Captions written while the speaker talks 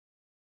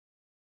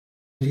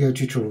Video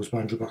tutorials by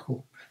Andrew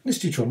Buckle. In this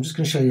tutorial I'm just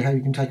going to show you how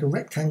you can take a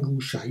rectangle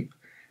shape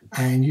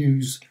and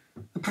use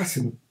a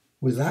pattern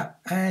with that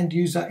and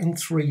use that in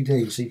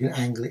 3D, so you can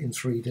angle it in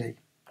 3D.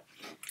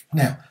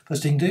 Now,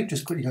 first thing you do,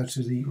 just quickly go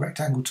to the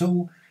rectangle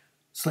tool,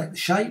 select the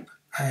shape,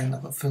 and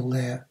I've got fill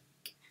there.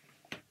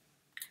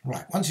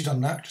 Right, once you've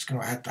done that, just going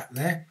to add that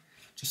there,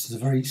 just as a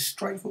very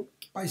straightforward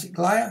basic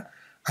layer,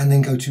 and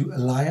then go to a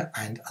layer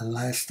and a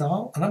layer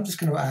style, and I'm just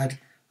going to add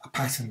a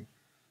pattern.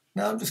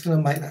 Now I'm just going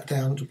to make that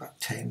down to about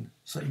 10.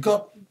 So you've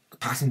got the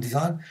pattern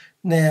design.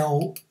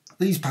 Now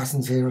these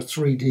patterns here are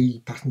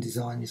 3D pattern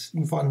designs. You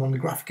can find them on the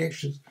Graphic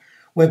Extras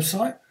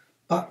website,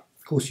 but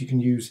of course you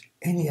can use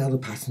any other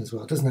pattern as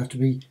well. It doesn't have to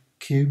be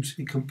cubes,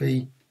 it could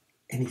be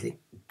anything.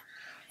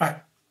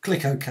 Right,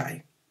 click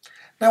OK.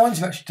 Now once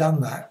you've actually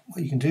done that,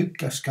 what you can do,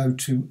 just go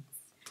to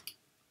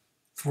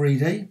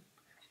 3D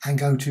and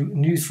go to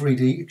New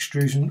 3D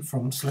Extrusion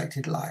from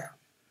Selected Layer.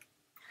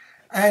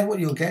 And what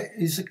you'll get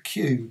is a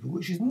cube,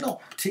 which is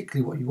not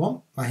particularly what you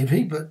want,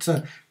 maybe, but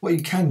what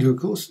you can do, of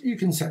course, you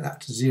can set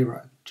that to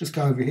 0. Just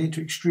go over here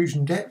to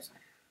Extrusion Depth,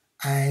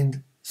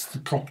 and it's the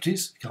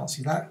Properties. You can't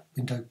see that,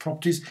 Window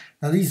Properties.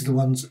 Now these are the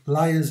ones,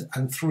 Layers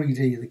and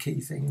 3D are the key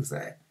things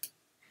there.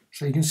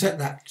 So you can set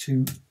that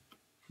to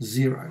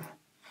 0.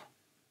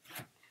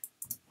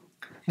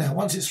 Now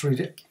once it's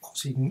 3D,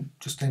 obviously you can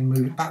just then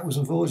move it backwards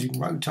and forwards, you can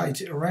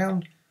rotate it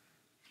around,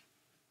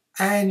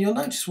 and you'll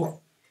notice what,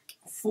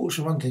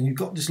 fortunately one thing, you've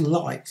got this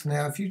light.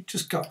 Now if you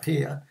just go up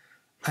here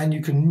and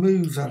you can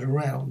move that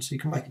around, so you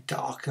can make it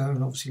darker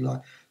and obviously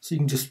light, so you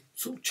can just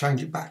sort of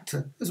change it back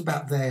to, it's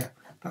about there,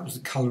 that was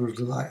the colour of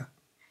the layer.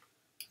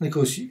 And of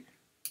course you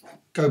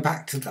go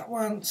back to that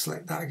one,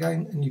 select that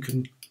again, and you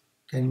can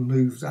then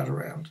move that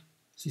around.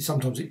 See,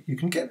 sometimes you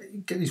can get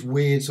this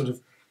weird sort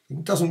of thing.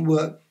 It doesn't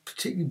work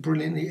particularly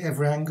brilliantly at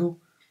every angle,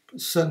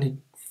 but certainly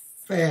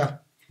fair.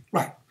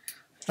 Right,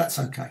 that's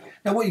okay.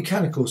 Now what you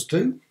can of course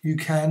do, you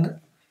can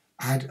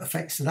add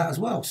effects to that as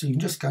well. So you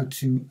can just go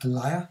to a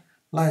layer,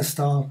 layer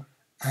style,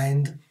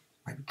 and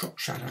maybe drop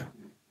shadow.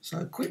 So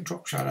a quick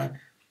drop shadow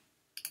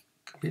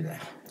could be there.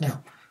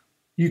 Now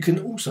you can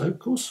also, of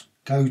course,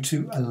 go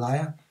to a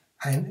layer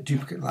and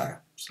duplicate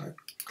layer. So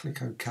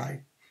click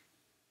OK.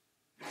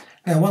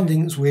 Now one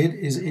thing that's weird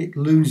is it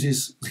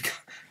loses,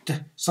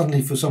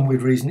 suddenly for some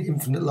weird reason,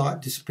 infinite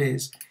light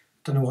disappears.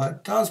 Don't know why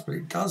it does, but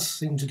it does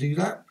seem to do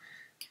that.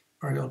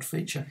 Very odd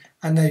feature.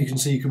 And now you can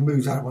see you can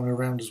move that one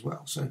around as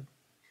well.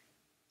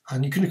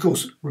 And you can of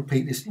course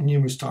repeat this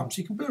numerous times.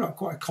 So you can build up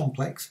quite a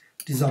complex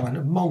design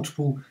of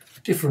multiple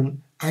different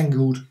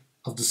angled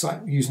of the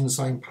same, using the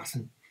same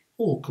pattern,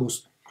 or of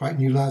course create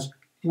new layers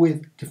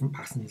with different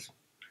patterns.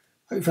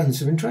 Hope you found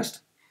this of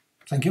interest.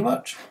 Thank you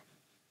much.